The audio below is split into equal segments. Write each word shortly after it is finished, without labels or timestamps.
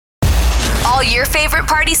All your favorite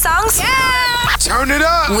party songs? Yeah! Turn it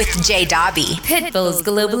up! With J. Dobby. Pitbull's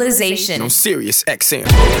Globalization. On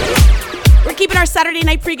SiriusXM. We're keeping our Saturday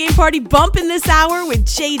night pregame party bumping this hour with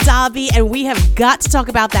J. Dobby, and we have got to talk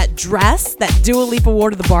about that dress that Dua Lipa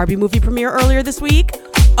wore to the Barbie movie premiere earlier this week.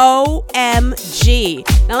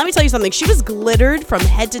 OMG. Now, let me tell you something. She was glittered from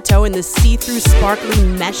head to toe in this see-through sparkly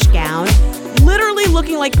mesh gown, literally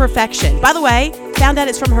looking like perfection. By the way, found out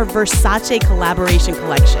it's from her Versace collaboration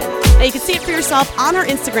collection. Now, you can see it for yourself on her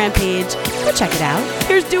Instagram page. Go check it out.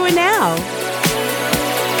 Here's Dua now.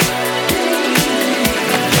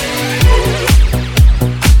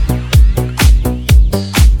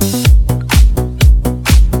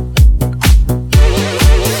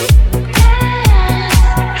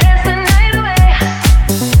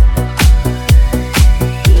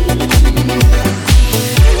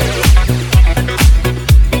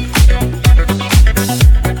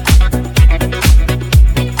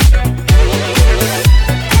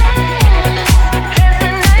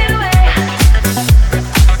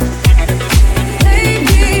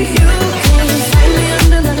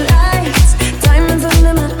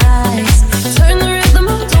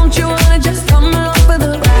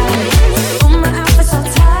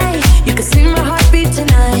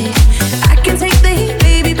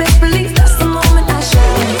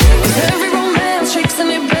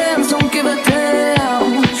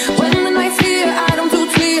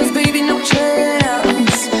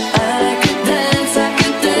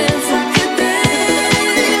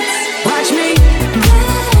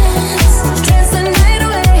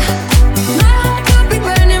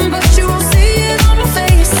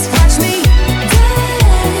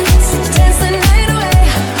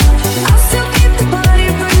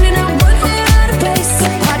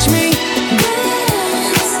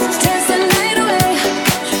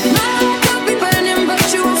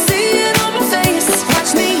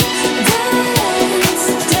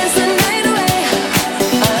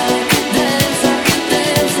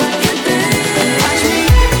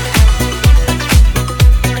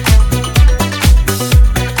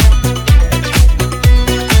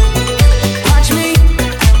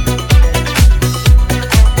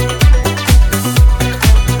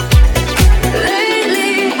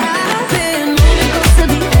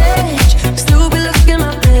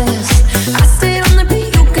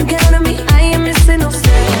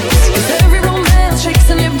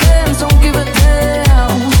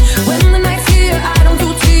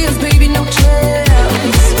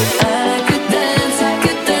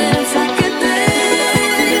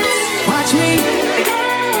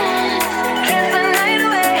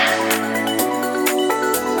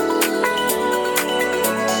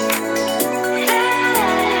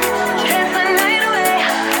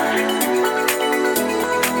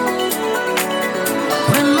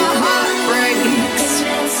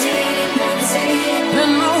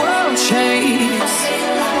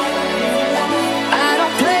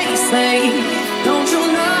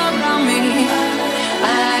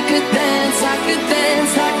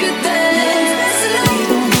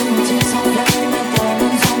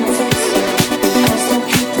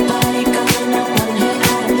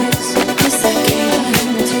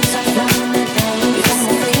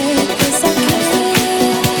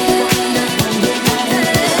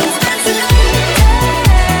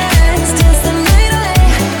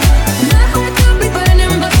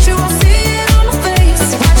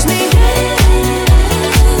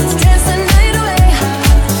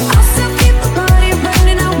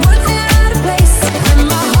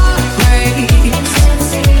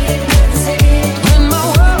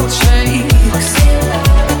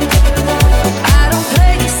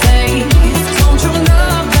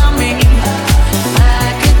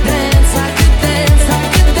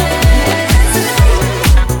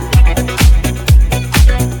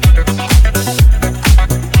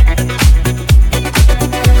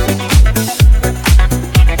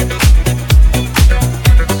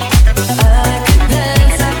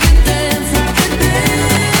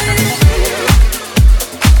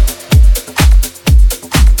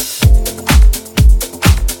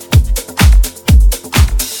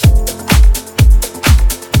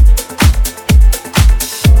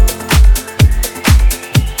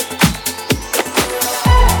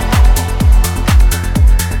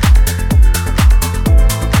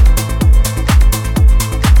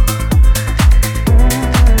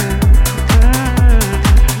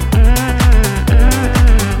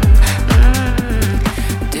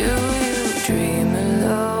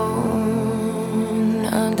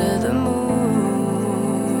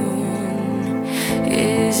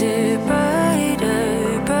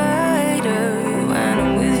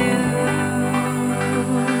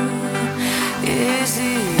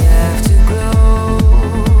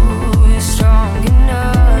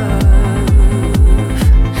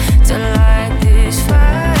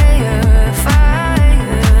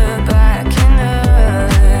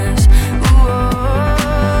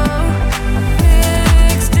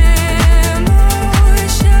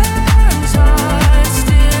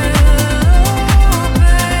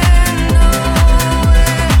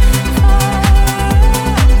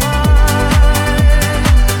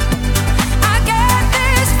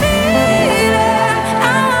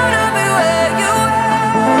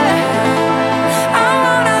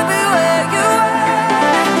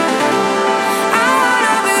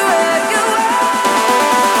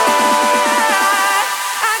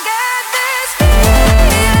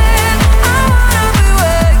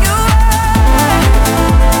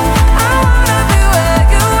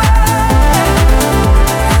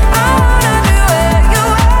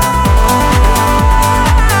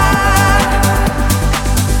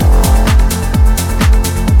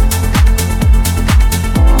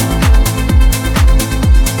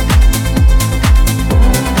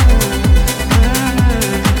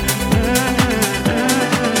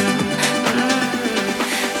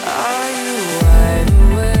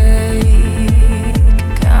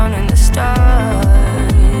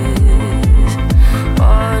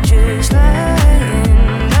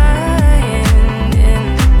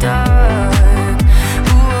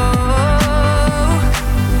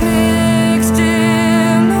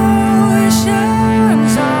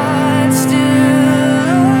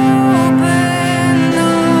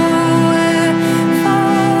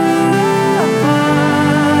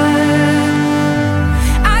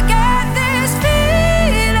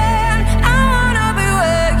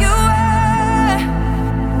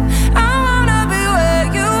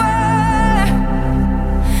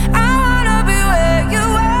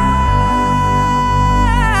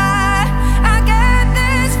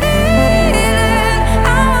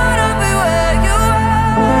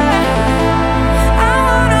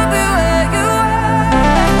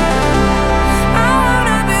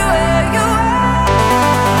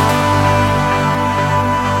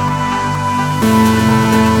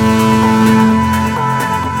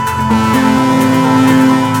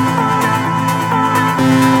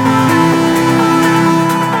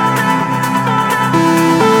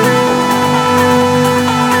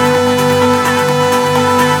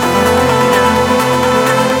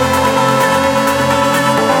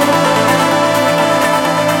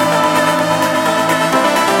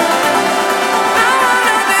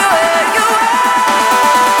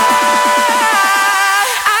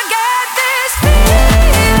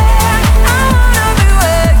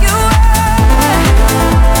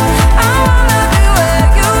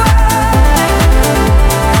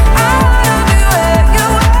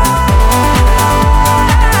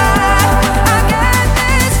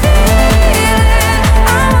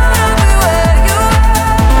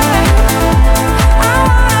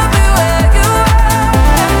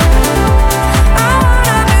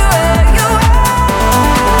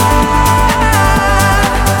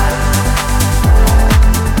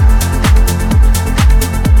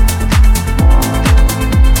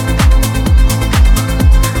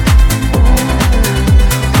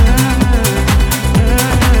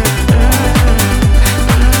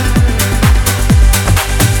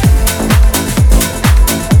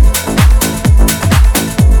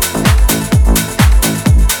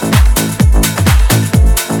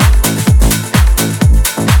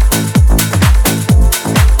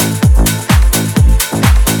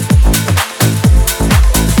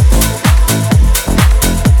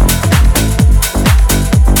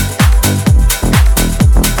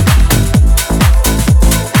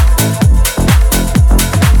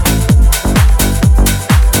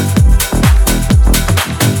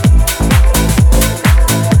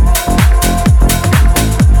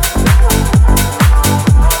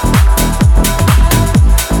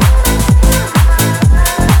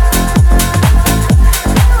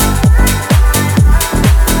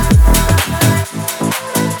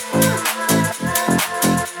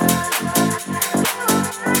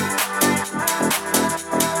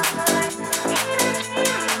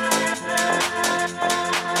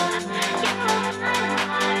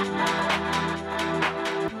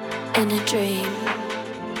 in a dream.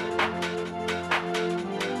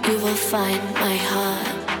 You will find my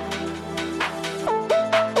heart.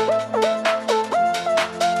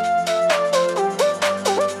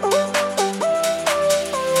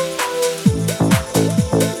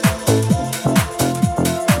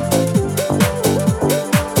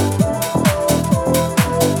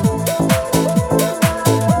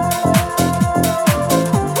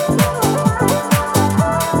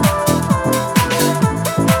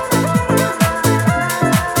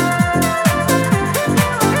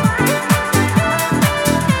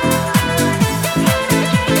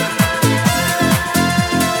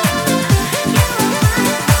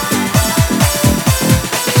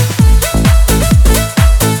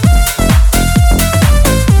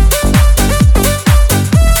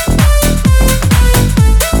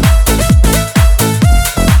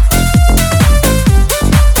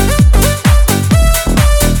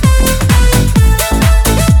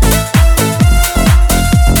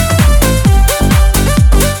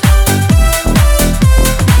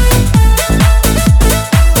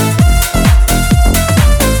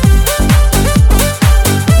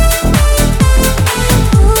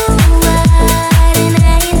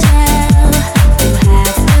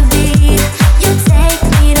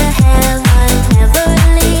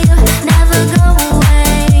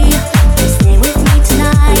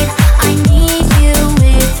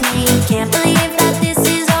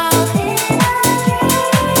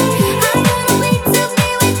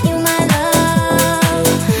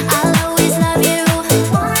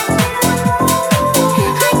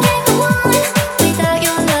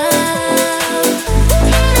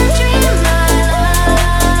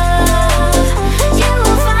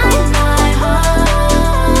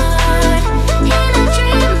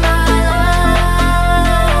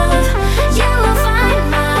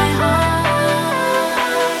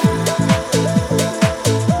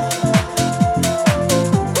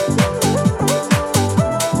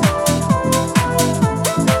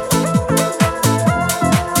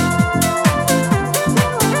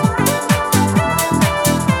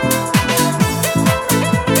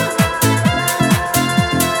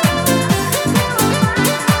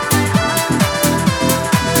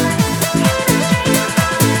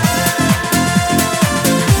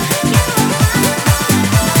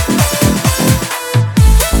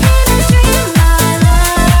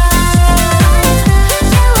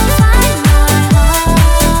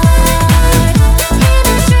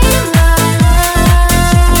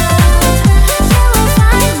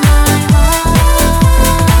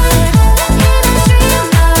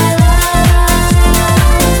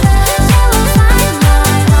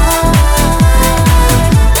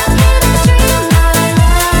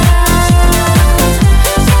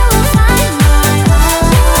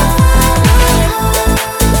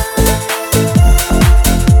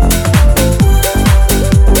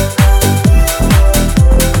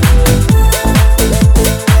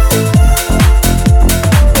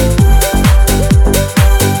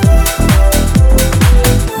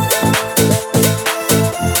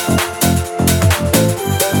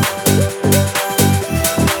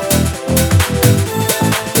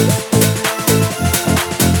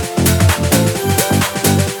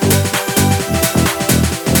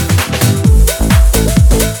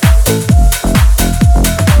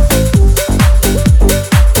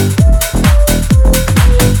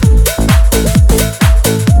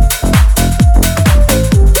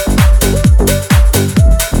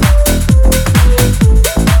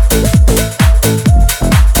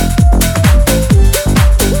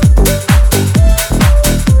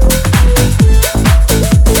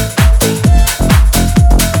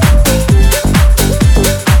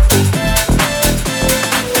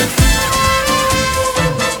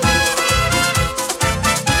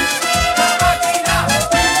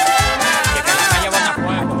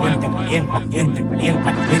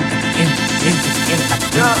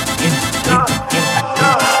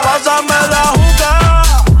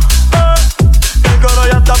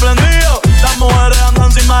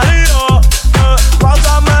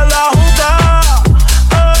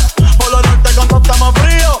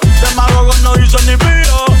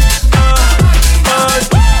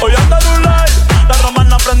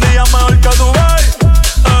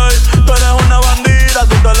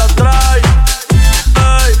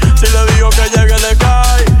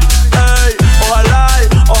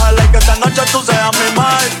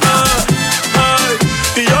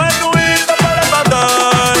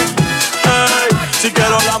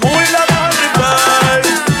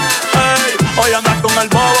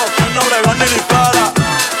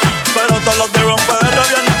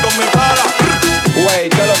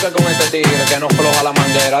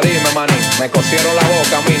 manguera, dime maní. Me cosieron la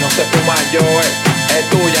boca a mí, no sé fumar yo, es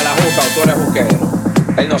tuya la juca o tú eres juquero.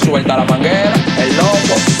 Él no suelta la manguera, el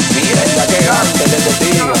loco. Mierda que gante desde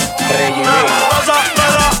tigre, Reggie Pásame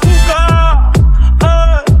la juca,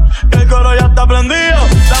 que el coro ya está prendido.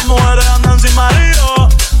 Las mujeres andan sin marido.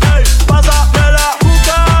 Ey, pásame la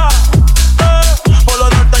juca, por lo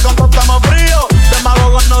norte con todo estamos fríos. De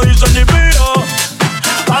mago no hizo ni pío.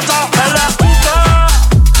 Pásame la juca,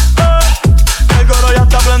 que el coro ya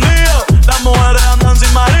está prendido. Las mujeres andan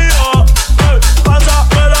sin marido. Ey,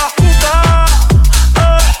 pásame la juca,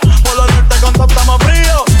 por lo norte con todo estamos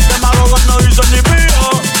fríos. De mago no hizo ni pío.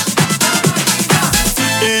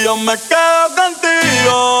 Y yo me quedo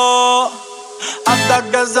contigo hasta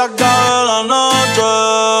que se acabe la noche.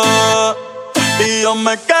 Y yo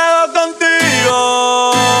me quedo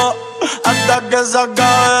contigo hasta que se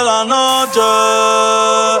acabe la noche.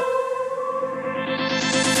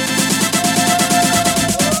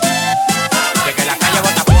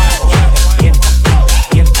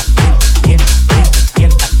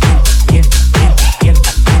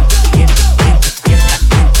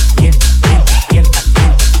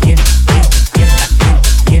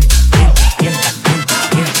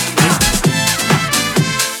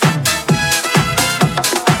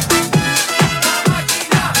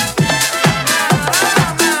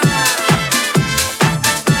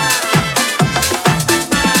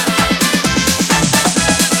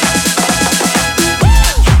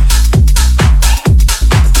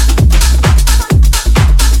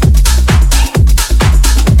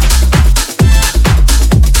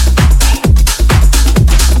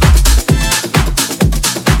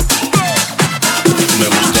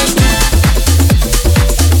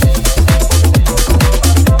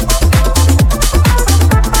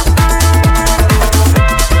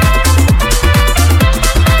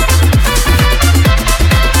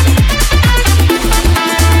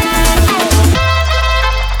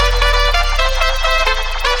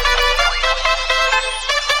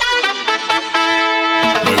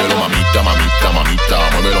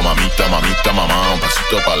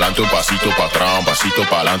 Un pasito para atrás, un pasito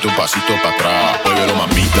para adelante, un pasito para atrás. Muévelo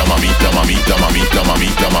mamita, mamita, mamita, mamita,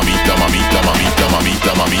 mamita, mamita, mamita, mamita,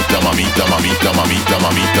 mamita, mamita, mamita, mamita, mamita,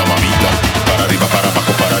 mamita, mamita. Para arriba, para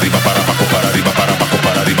abajo, para arriba, para abajo, para arriba, para abajo,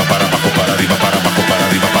 para arriba, para abajo, para arriba, para abajo, para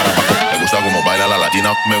arriba, para abajo. Me gusta como baila la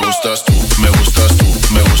latina, me gustas tú, me gustas tú,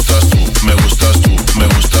 me gustas tú, me gustas tú, me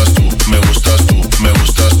gustas tú, me gustas tú, me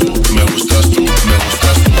gustas tú, me gustas tú, me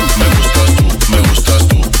gustas tú, me gustas tú, me gustas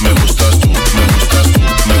tú, me gustas tú, me gustas tú,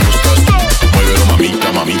 me gustas tú. Muévelo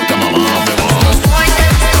mamita, mamita, mamá, me gustas tú.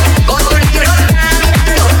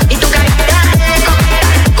 Y tu carita de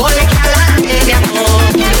coqueta, colegiala de mi amor.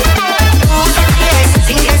 Tú te quieres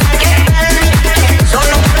sin pensar que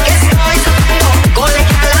solo porque estoy soltero,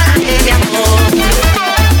 colegiala de mi amor.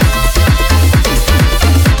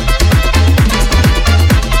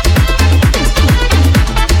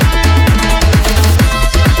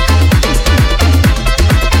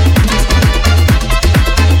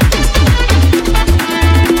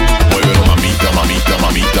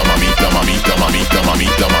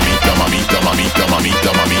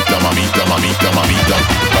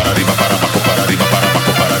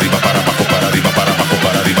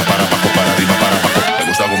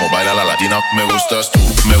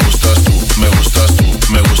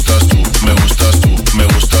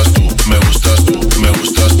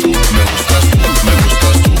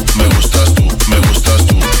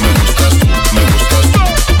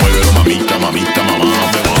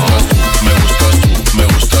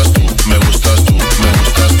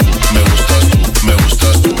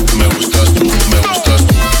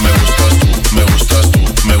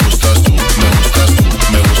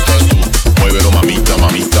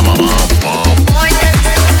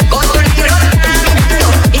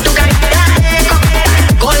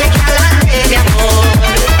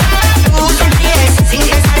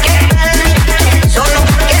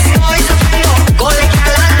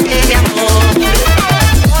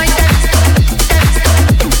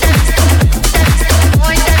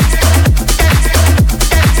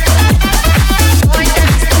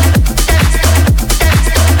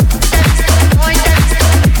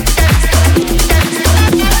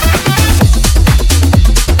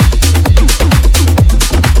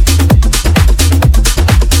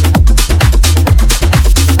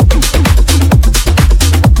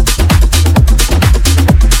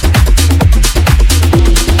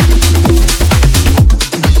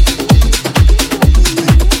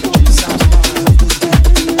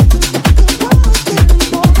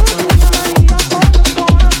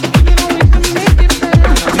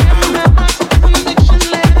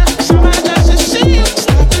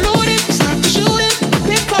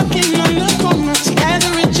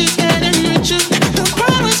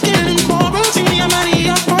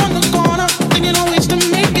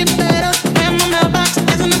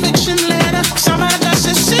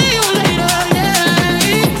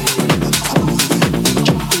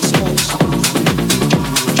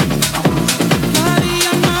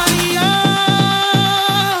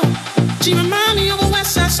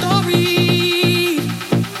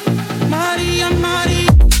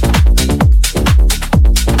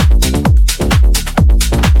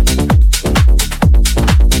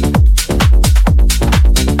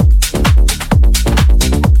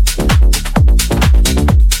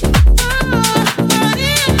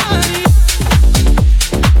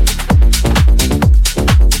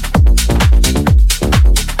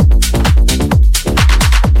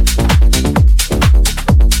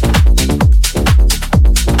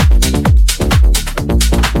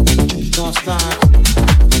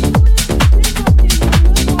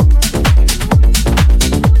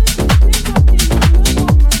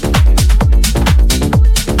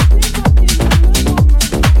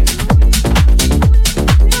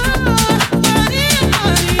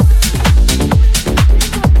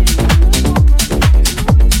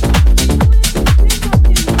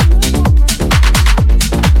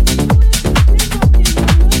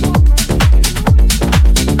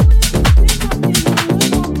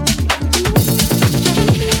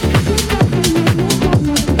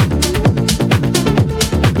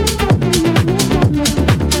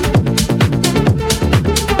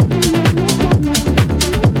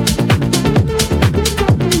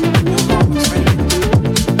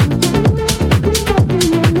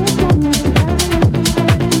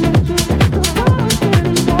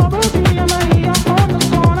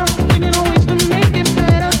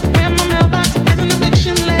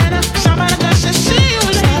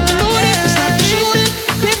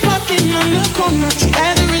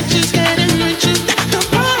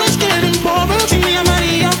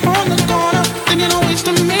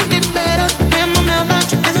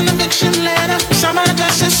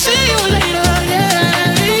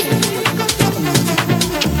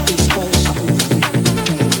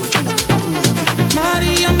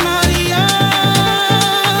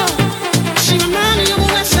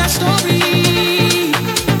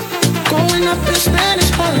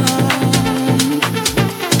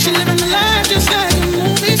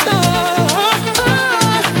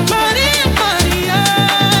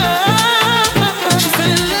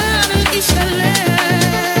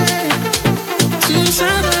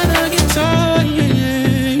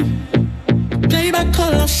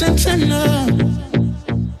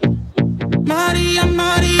 Maria,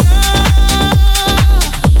 Maria.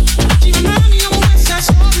 She remind me of a West Side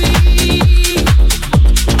Story.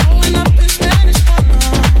 Growing up in Spanish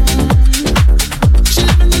Harlem. She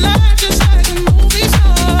living the life just like a movie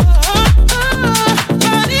star.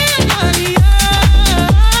 Maria, Maria.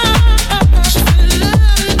 She fell in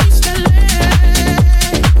love in East LA.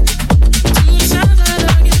 To the sounds of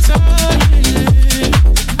the guitar, yeah.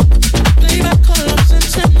 Play by Carlos and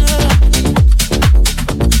Santana.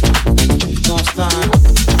 Don't stop.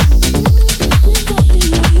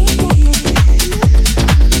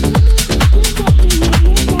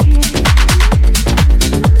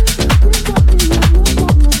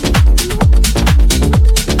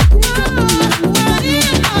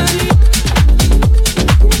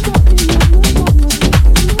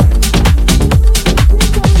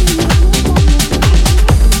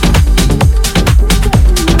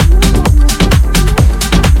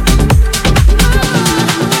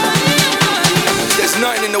 There's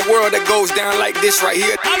nothing in the world that goes down like this right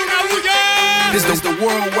here. This is the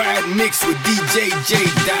worldwide mix with DJ J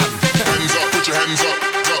Dolly. Hands up, put your hands up,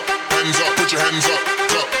 up. Hands up, put your hands up,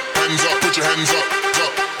 up. Hands up, put your hands up,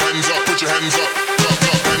 up. Hands up, put your hands up, up.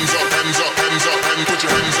 Hands up, hands up, hands up, and put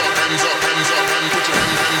your hands up, hands up, hands up, and put your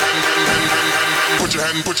hand, put your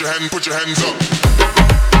hand, put your hand, put your hands up.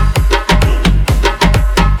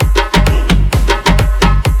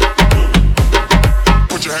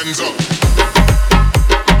 Put your hands up.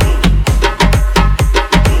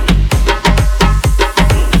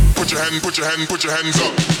 Put your hand, put your hand, put your hands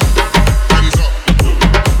up. Hands up.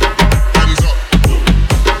 Hands up.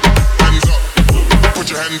 Hands up. Put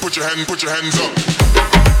your hand, put your hand, put your hands up.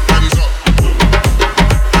 Hands up.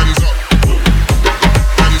 Hands up.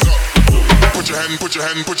 Hands up. Put your hand, put your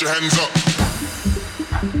hand, put your hands up.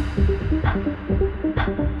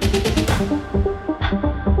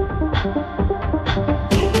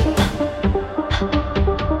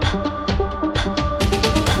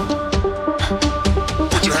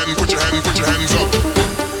 Put your hand, put your hands up.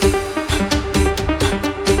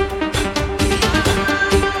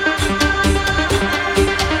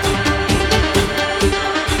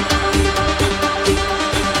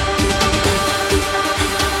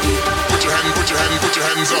 Put your hand, put your hand, put your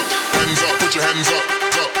hands up. Hands up, put your hands up,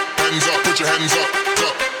 up. Hands up, put your hands up,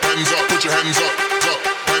 up. Hands up, put your hands up, up.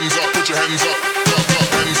 Hands up, put your hands up, up.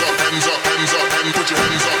 Hands up, hands up, hands up, and put your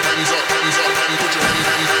hands up, hands up, hands up, and put your hand,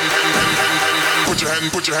 put your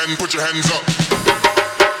hand, put your hand, put your hands up.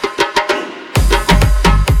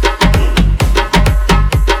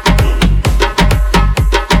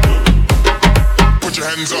 Put your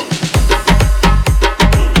hands up.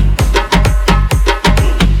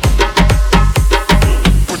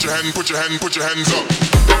 Put your hand, put your hand, put your hands up.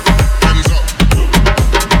 Hands up.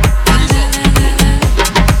 Hands up.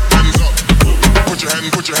 Hands up. Put your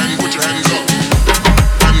hand, put your hand, put your hands up.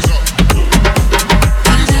 Hands up.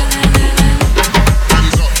 Hands up.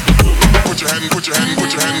 Hands up. Put your hand, put your hand,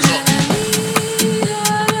 put your hands up.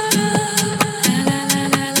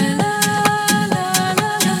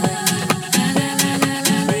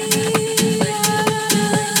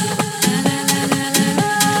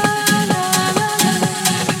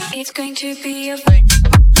 It's going to be a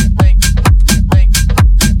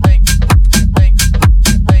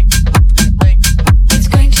It's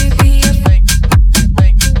going to be a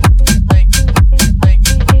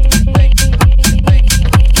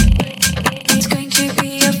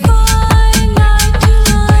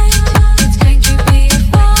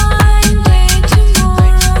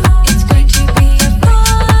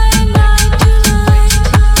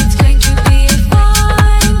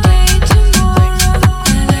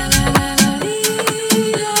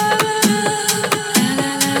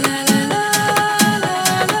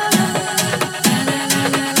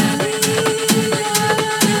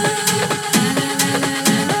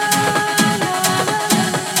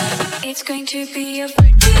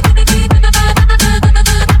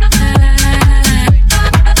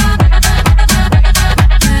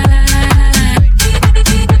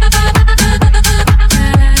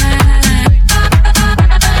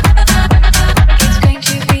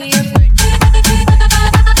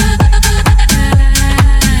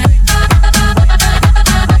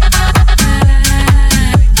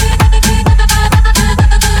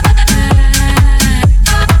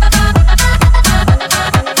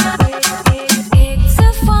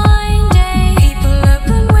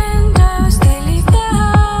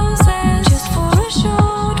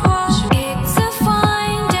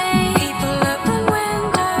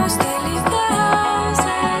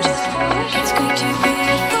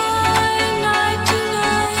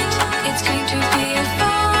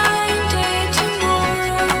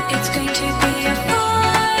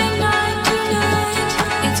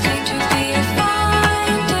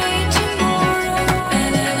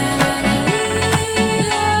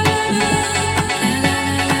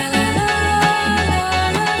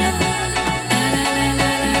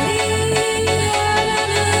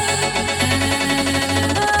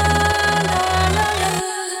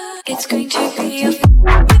going to be a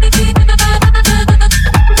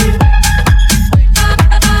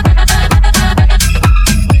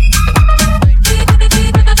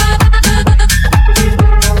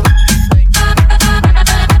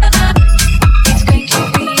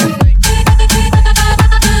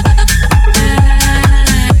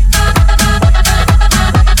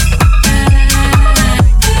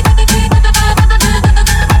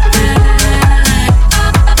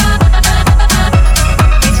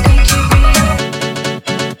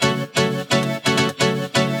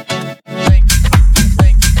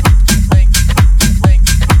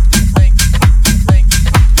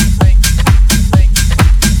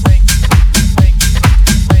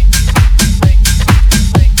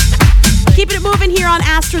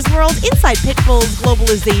inside Pitbull's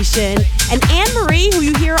Globalization. And Anne-Marie, who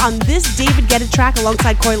you hear on this David Guetta track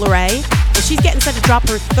alongside Coi Leray, well, she's getting set to drop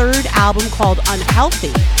her third album called Unhealthy.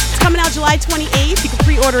 It's coming out July 28th. You can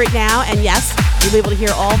pre-order it now. And yes, you'll be able to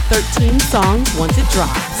hear all 13 songs once it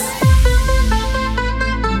drops.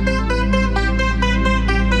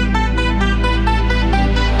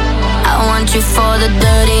 I want you for the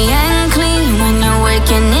dirty and clean. When you're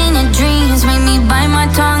waking in your dreams, make me bite my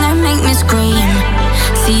tongue and make me scream.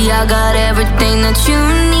 See, I got everything that you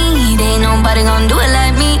need. Ain't nobody gonna do it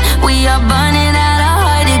like me. We are burning at a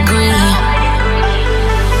high degree.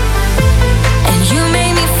 And you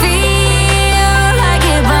make me feel like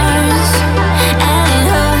it burns and it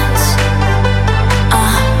hurts.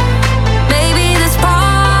 Baby, this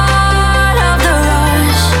part of the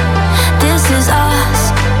rush. This is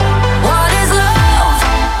us. What is love?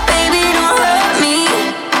 Baby, don't hurt me.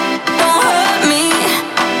 Don't hurt me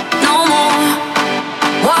no more.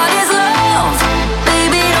 What is love?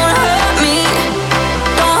 Baby, don't hurt me.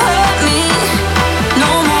 Don't hurt me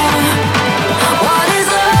no more. What is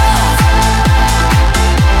love?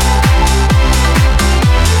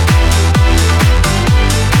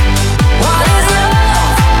 What is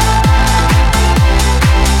love?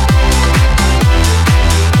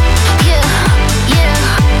 Yeah,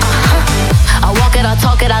 I walk it, I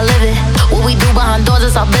talk it, I live it. What we do behind doors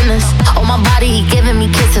is our business. On my body, he giving me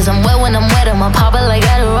kisses. I'm wet when I'm wet, I'm popping like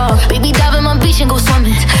Adderall. Baby, dive in my beach and go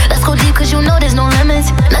swimming. Let's go deep, cause you know there's no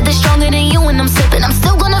limits. Nothing stronger than you when I'm sipping. I'm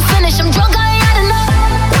still gonna finish, I'm drunk, I ain't had enough.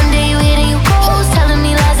 One day you hit and you close, telling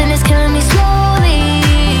me lies and it's killing me slowly.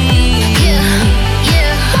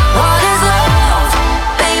 Yeah. What is love?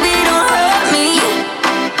 Baby, don't hurt me.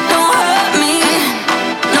 Don't hurt me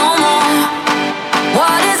no more.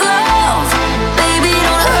 What is love? Baby,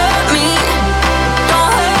 don't hurt me.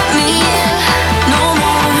 Don't hurt me no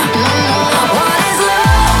more. What is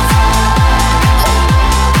love?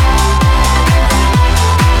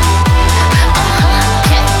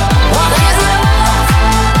 What is love?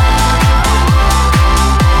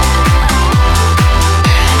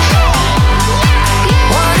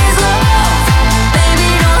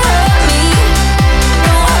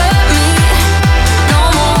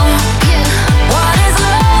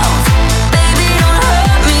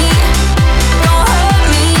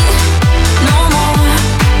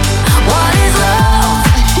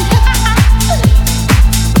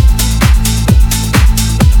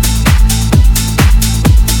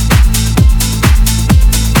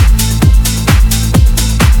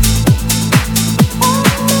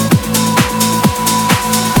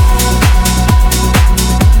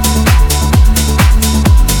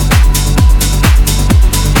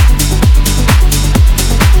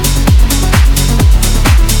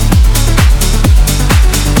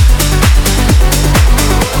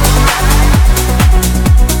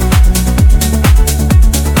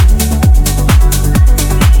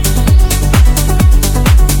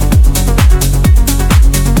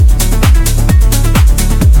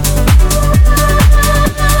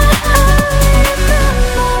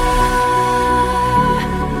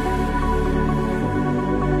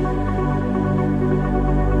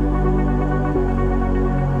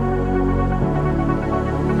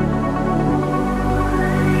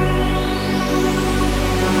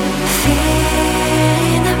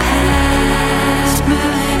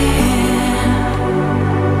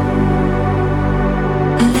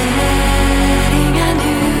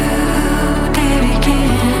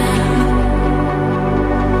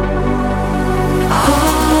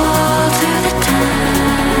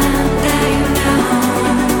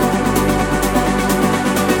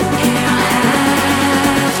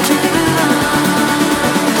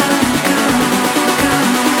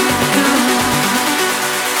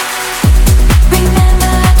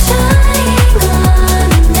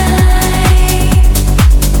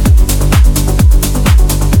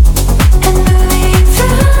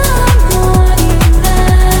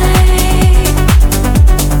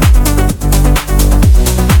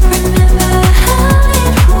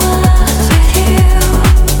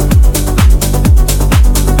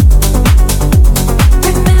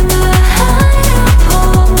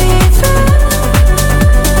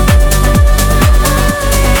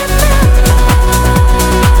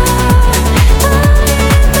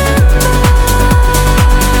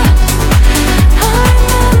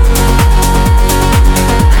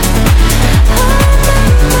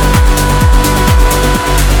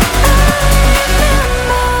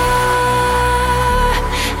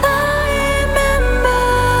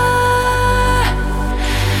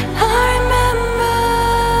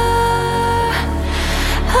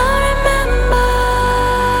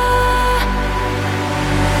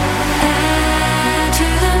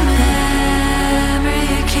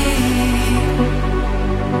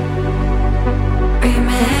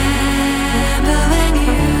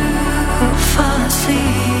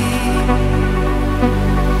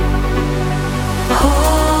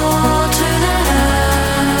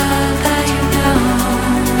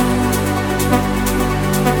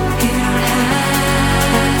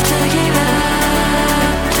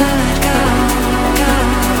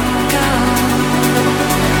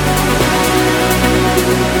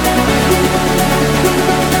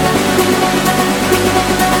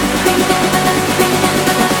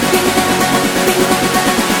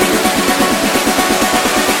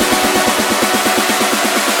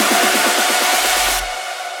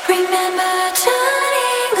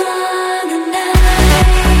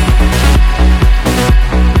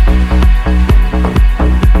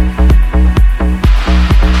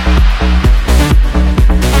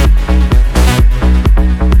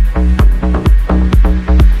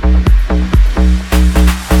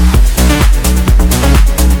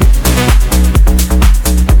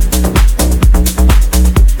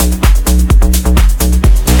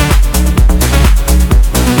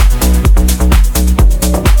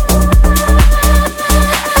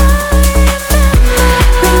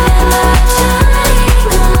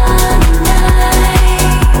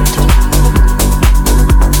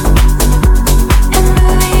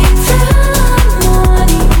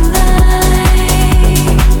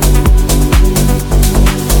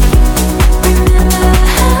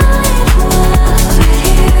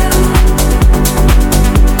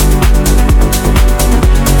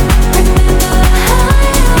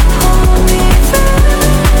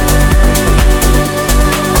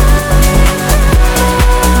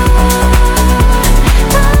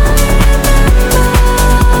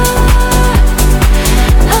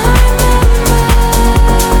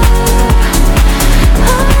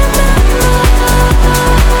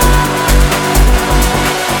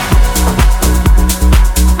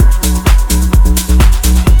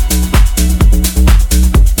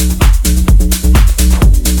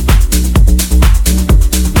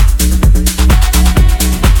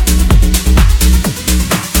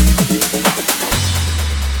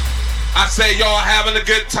 y'all having a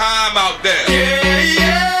good time out there. Yeah,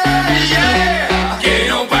 yeah, yeah. Que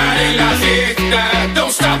no pare la fiesta.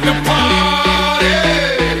 Don't stop the party.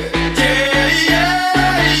 Yeah, yeah,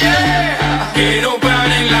 yeah. Que no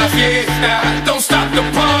pare la fiesta. Don't stop the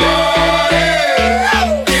party.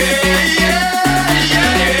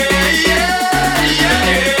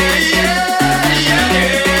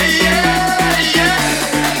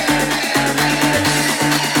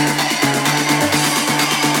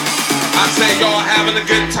 Y'all having a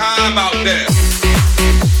good time out there.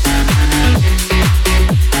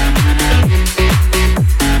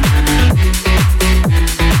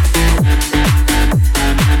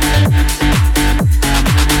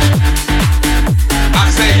 I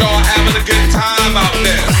say y'all having a good time out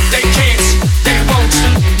there. They can't, they won't,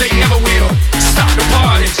 they never will. Stop the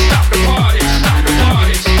party, stop the party, stop the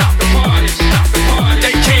party, stop the party, stop the party.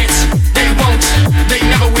 They can't, they won't, they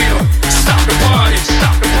never will. Stop the party,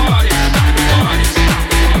 stop the party, stop the party, stop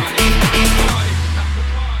the party, stop the party.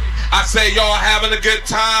 I say y'all having a good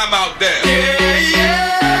time out there. Yeah,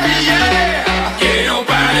 yeah, yeah. Que no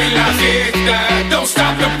pare la fiesta. Don't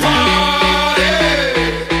stop the party.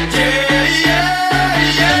 Yeah, yeah,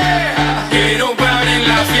 yeah. Que no pare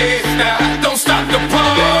la fiesta. Don't stop the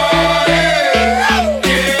party.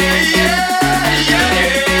 Yeah, yeah, yeah, yeah,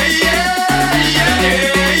 yeah,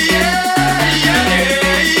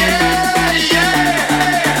 yeah.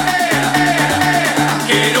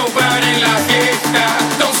 Que no pare la fiesta.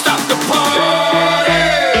 Don't stop the party.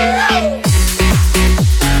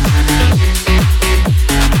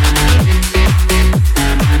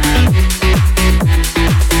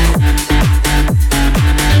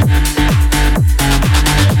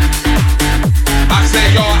 I say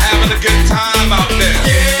y'all having a good time out there.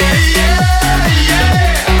 Yeah, yeah, yeah.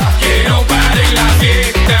 Que no pare la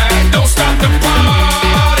fiesta. Don't stop the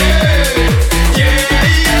party. Yeah,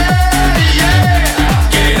 yeah, yeah.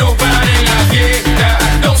 Que no pare la fiesta.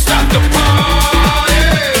 Don't stop the party.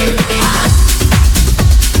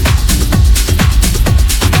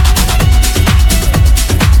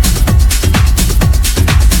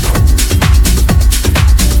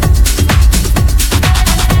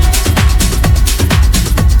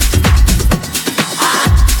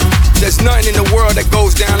 There's nothing in the world that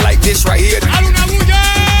goes down like this right here.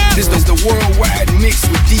 This is the worldwide mix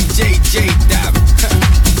with DJ J Dab.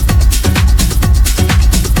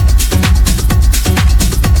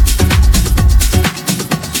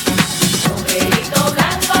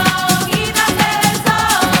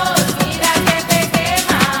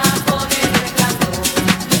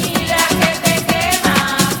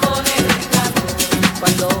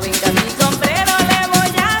 Cuando venga mi sombrero le voy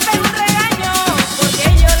a dar un regaño, porque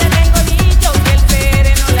yo le tengo dicho que el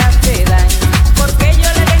pere no le hace daño, porque yo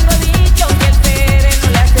le tengo dicho que el pere no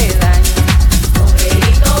le hace daño.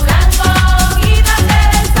 Sombrerito blanco, quítate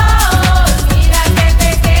del sol, mira que te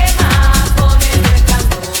quema con el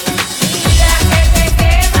resplandor, mira que te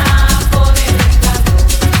quema con el resplandor.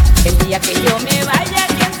 El día que yo me vaya,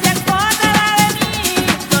 quien se acordará de mí,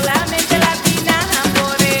 solamente la tinaja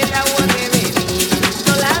por el agua que bebí.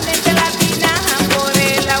 Solamente la tinaja por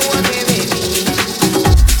el agua que bebí.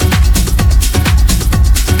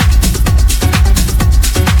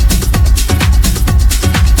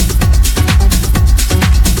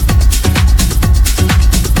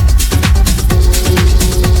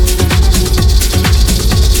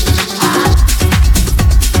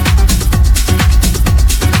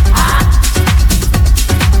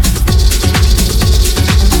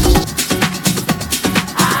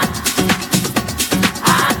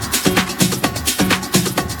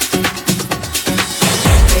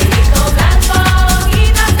 Sombrerito blanco,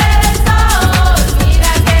 quítate del sol,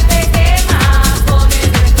 mira que te quema con el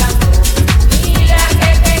resplandor, mira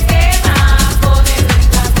que te quema con el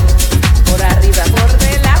resplandor. Por arriba corre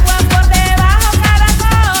el agua, por debajo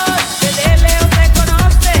caracol, desde lejos se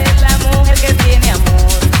conoce la mujer que tiene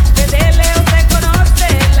amor, desde lejos se conoce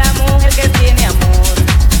la mujer que tiene amor.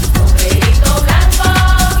 Sombrerito blanco,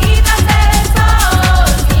 quítate del sol,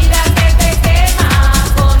 mira que te quema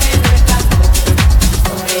con el resplandor.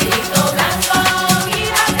 Sombrerito blanco,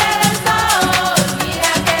 quítate del sol,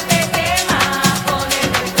 mira que te quema con el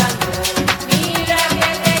resplandor, mira que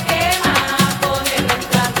te quema con el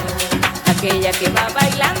resplandor. Aquella que va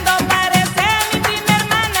bailando parece mi prima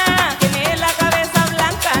hermana, tiene la cabeza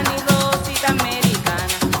blanca ni rosita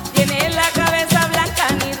americana, tiene la cabeza blanca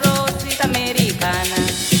ni rosita americana.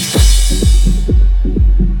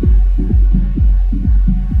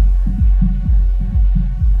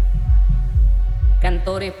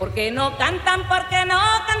 Cantores, ¿por qué no cantan? ¿Por qué no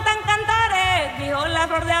cantan cantores? dijo la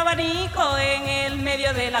flor de abanico en el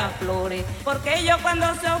medio de las flores. Porque yo cuando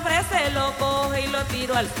se ofrece lo coge y lo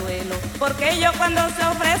tiro al suelo. Porque yo cuando se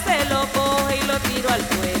ofrece lo coge y lo tiro al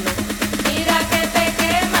suelo. Mira que te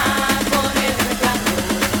quema con el resplandor.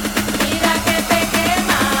 Mira que te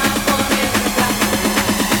quema con el resplandor.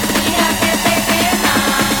 Mira que te quema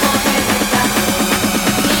con el resplandor.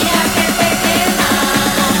 Mira que te quema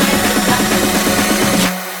con el resplandor.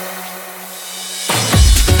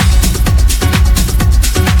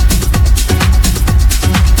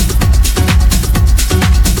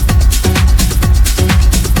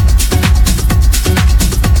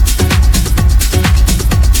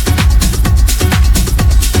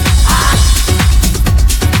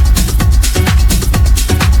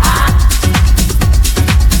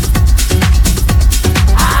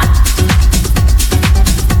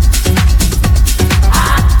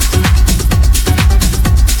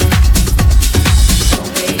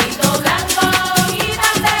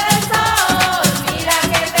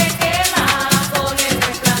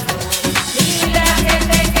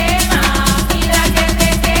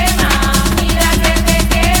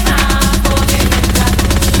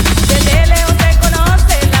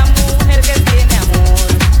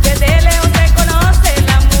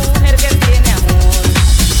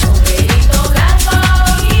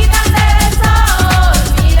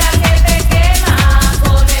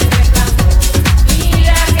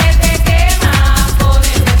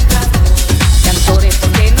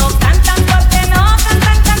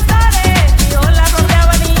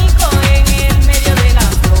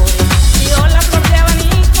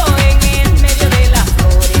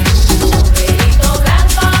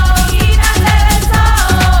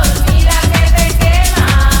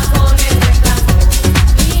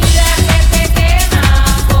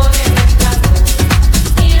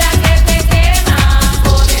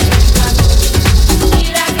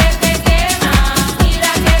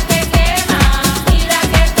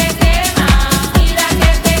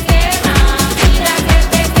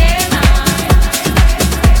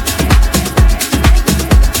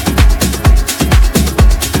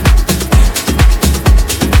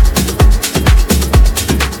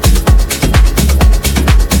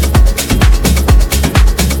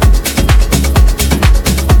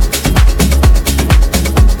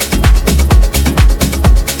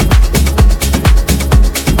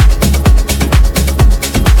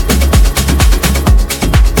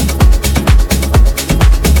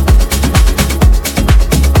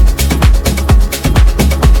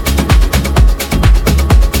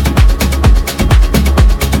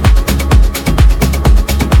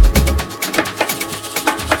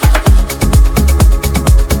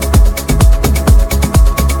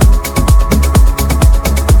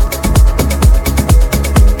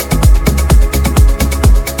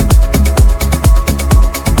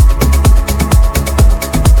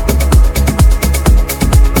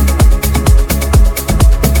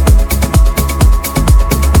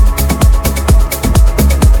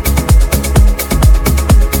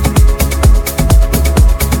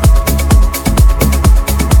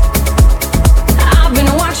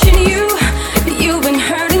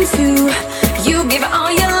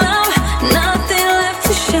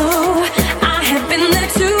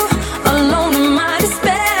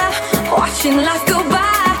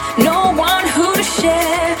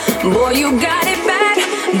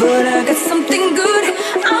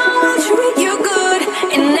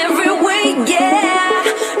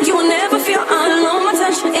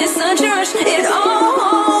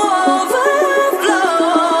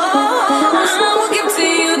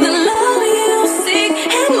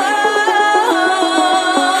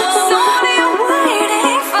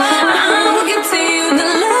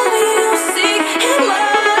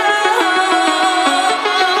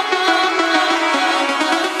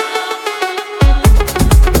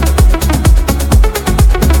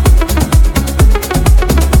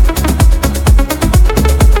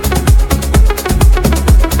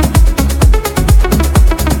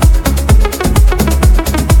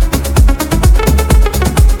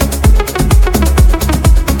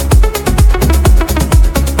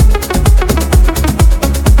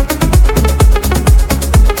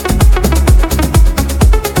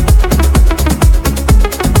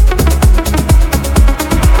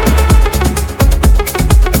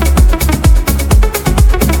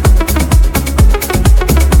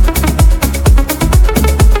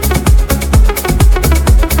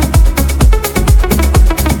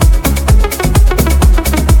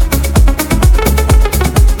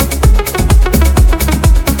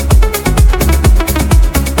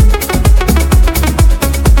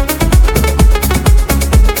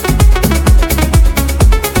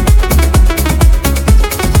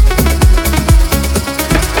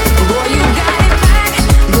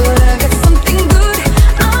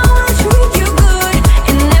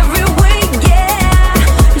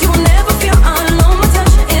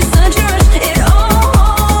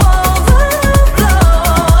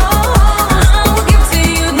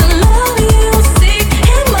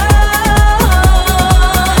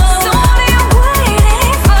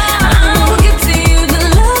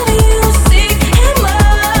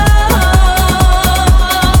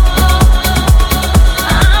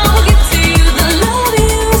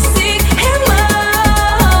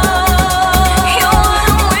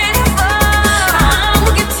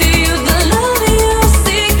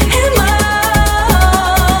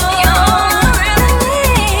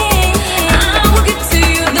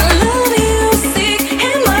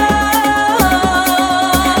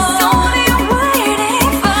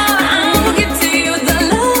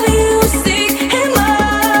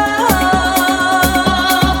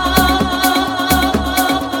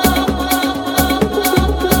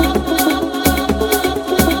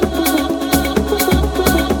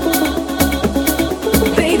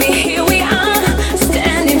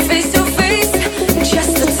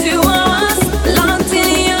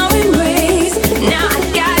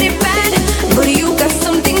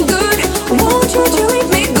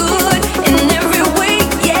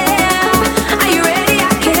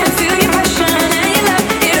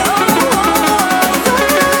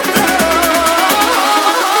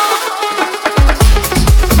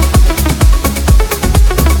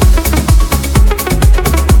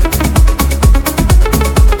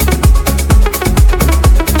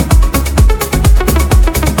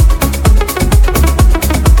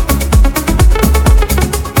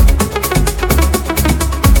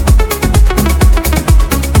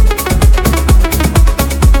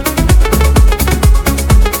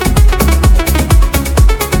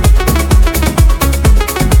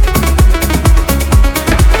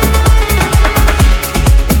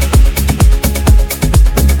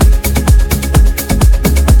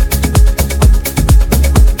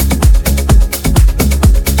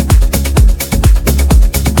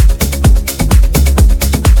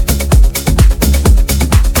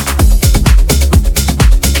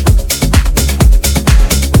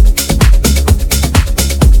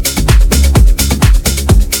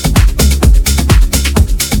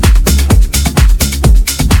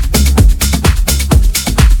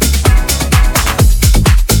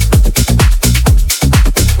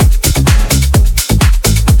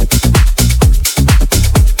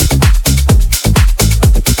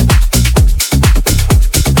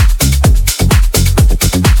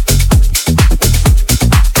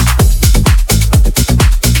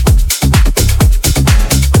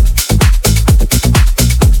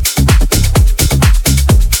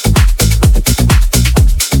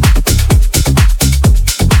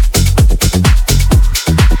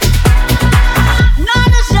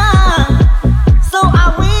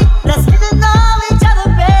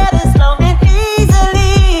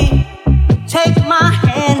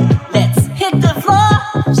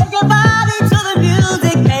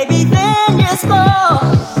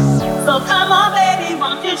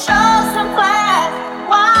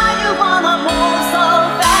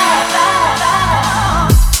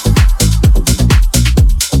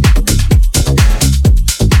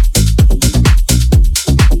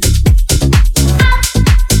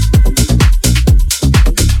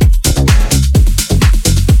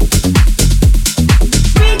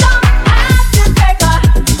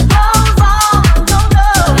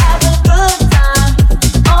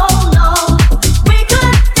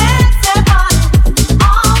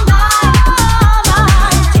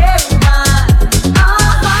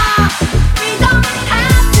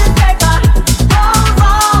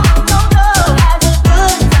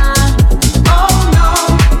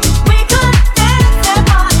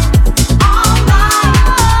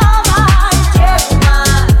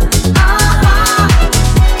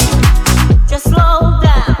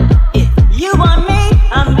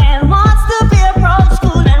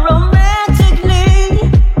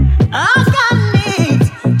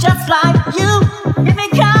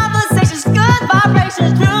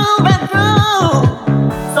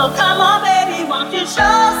 you show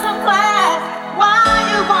some class? Why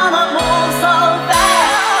you wanna move so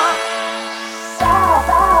fast?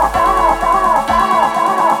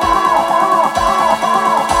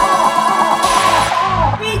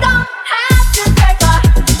 We don't have to take our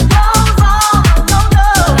clothes off, no, no,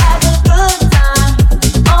 have a good time.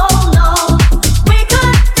 Oh no, we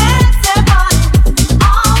could dance and party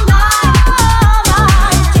all night,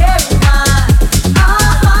 cherry wine.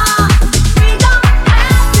 We don't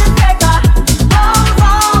have to take our clothes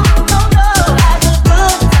off, no, no, have a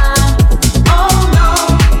good time. Oh no,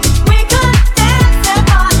 we could dance and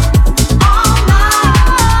party all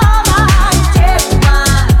night, cherry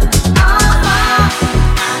wine.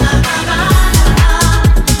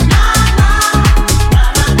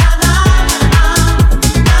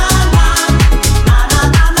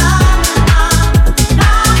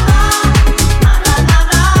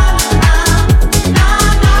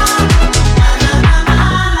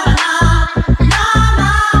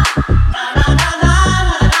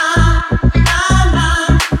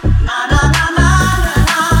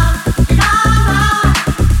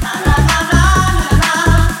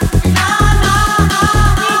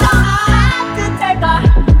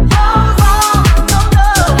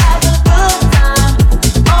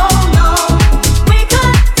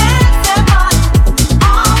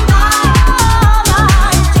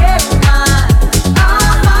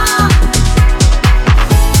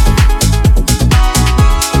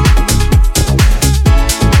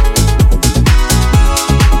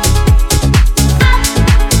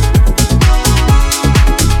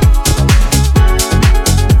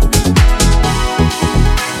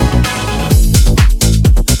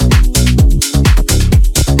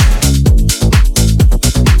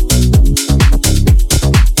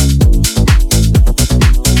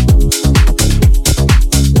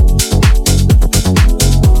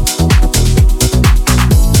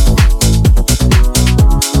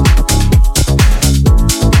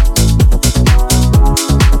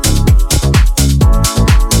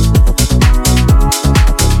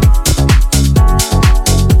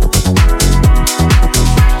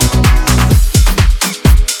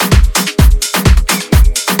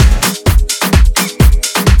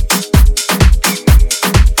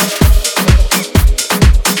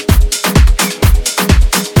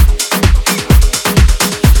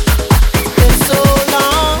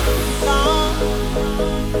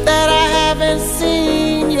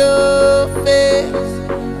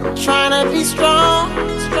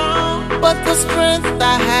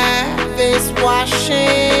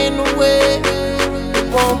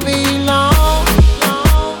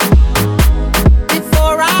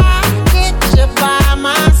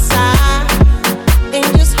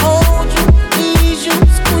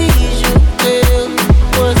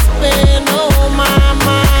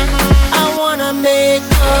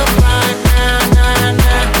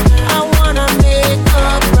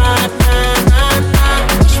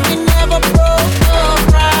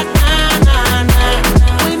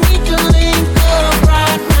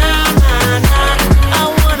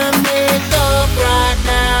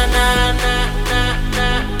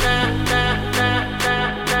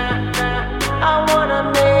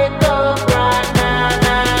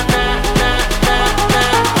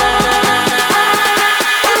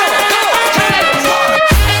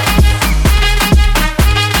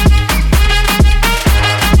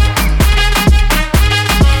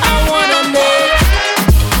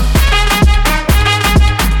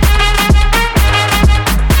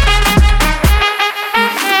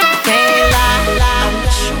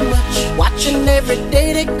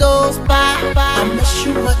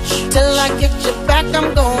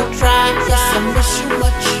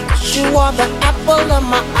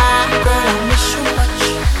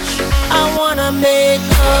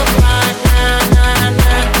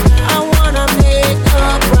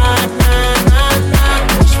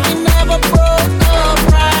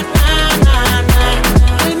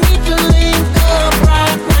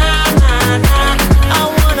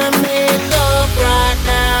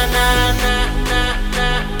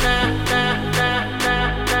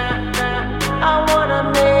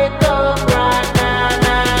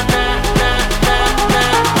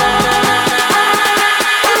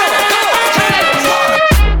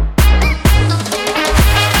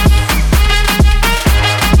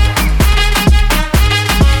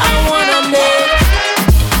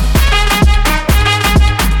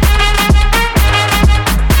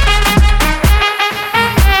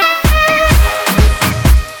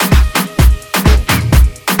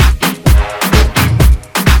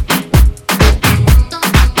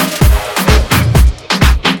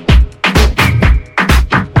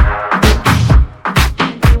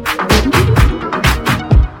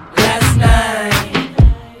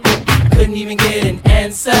 even get an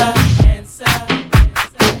answer.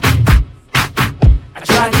 I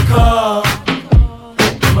tried to call,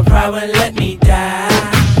 but my pride wouldn't let me die.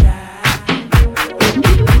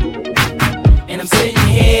 And I'm sitting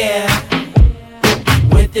here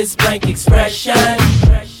with this blank expression.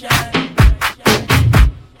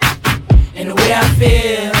 And the way I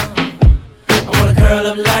feel, I wanna curl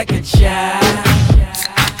up like a child.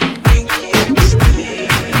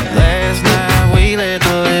 Last night we let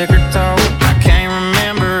the liquor talk. I can't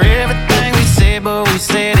remember everything we said, but we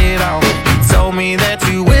said it all. You told me that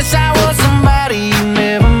you wish I was somebody you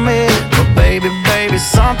never met. But baby,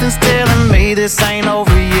 something's telling me this ain't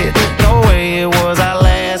over yet. No way it was our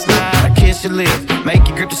last night. I kissed your lips, make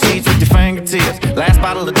you grip the sheets with your fingertips. Last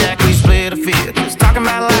bottle of Jack, we split a fifth. Just talking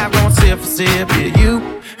about life, going sip for sip. Yeah,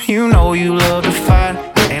 you know you love to fight,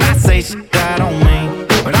 and I say shit I don't mean,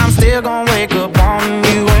 but I'm still gonna wake up on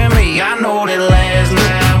you and me. I know that last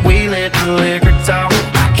night we let the liquor talk.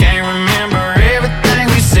 I can't remember everything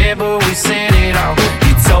we said, but we said it all.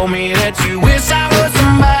 You told me that you wish I was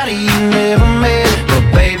somebody you never met. But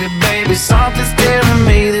baby, something's telling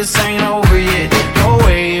me this ain't over yet. No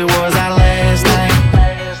way it was our last night.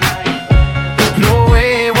 No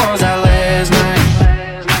way it was our last night.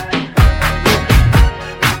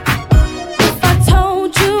 If I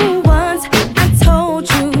told you once, I told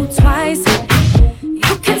you twice.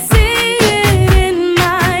 You can see it in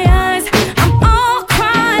my eyes. I'm all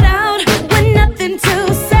cried out with nothing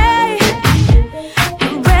to say.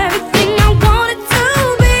 You're everything I wanted to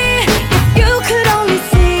be. If you could only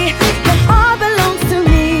see, your heart belongs to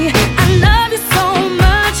me. I love you so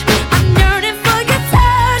much, I'm yearning for your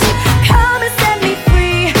touch. Come and set me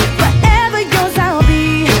free, forever yours I'll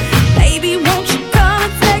be. Baby, won't you come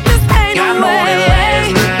and take this pain I know away? that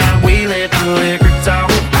last night we let the liquor talk.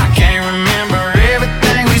 I can't remember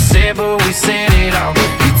everything we said, but we said it all.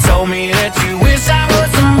 You told me that you wish I was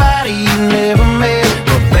somebody you never met.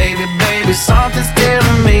 But baby, something's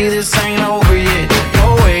telling me this ain't over yet.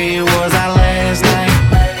 No way it was our last night.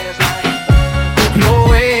 No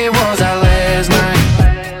way it was our last night.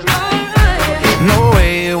 No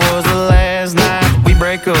way it was the last night. We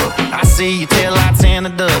break up, I see your tail lights in the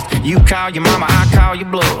dust. You call your mama, I call your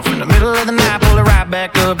bluff. In the middle of the night, pull it right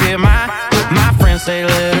back up. Yeah, my friends say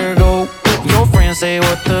let her go. Your friends say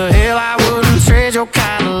what the hell, I wouldn't trade your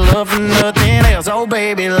kind of love for nothing else. Oh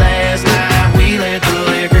baby, last night we let the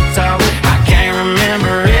liquor talk. I can't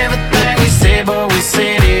remember everything we said, but we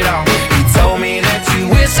said it all. You told me that you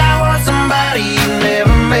wish I was somebody you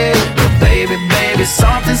never met. But baby,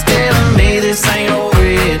 something's telling me this ain't over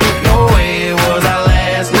yet. No way it was our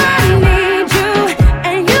last night. I need you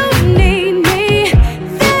and you need me.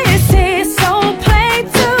 This is so plain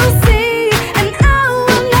to see, and I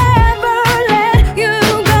will never let you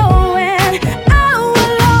go, and I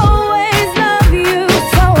will always love you.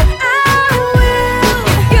 So I will.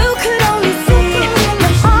 You could only see,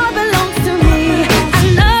 your heart belongs to me. I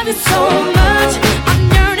love you so much, I'm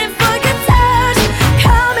yearning for your touch.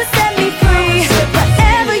 Come and set me free,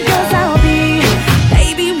 forever yours I'll be.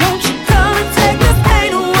 Baby, won't you come and take this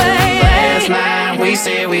pain away? Last night we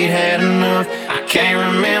said we'd had enough. I can't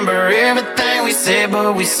remember everything we said,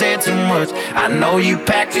 but we said too much. I know you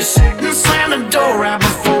packed your shit and slammed the door right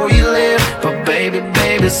before you left. But baby,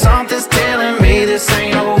 something's telling me this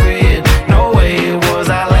ain't over yet. No way it was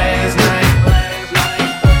our last night.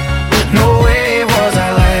 No way it was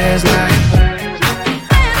our last night.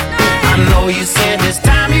 I know you said this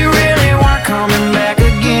time you really weren't coming back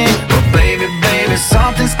again. But baby,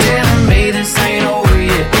 something's telling me this ain't over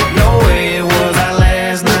yet. No way it was our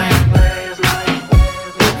last night.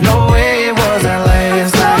 No way it was our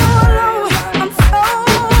last night.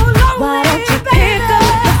 Why don't you pick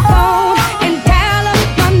up the phone and dial up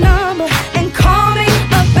my number and call me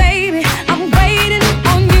up, baby? I'm waiting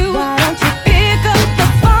on you. Why don't you pick up the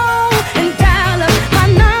phone and dial up my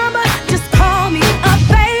number? Just call me up,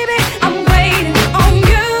 baby. I'm waiting on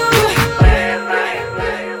you.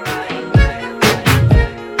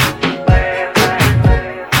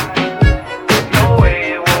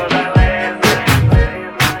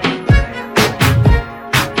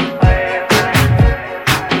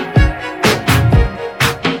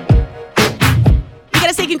 We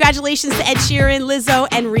gotta say congratulations to Ed Sheeran, Lizzo,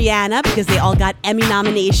 and Rihanna because they all got Emmy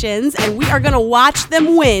nominations, and we are gonna watch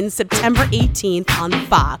them win September 18th on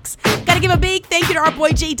Fox. Gotta give a big thank you to our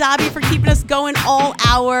boy Jay Dobby for keeping us going all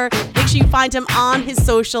hour. Make sure you find him on his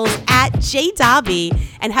socials at Jay Dobby,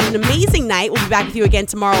 and have an amazing night. We'll be back with you again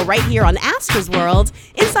tomorrow right here on Astra's World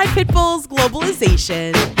inside Pitbull's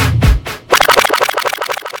Globalization.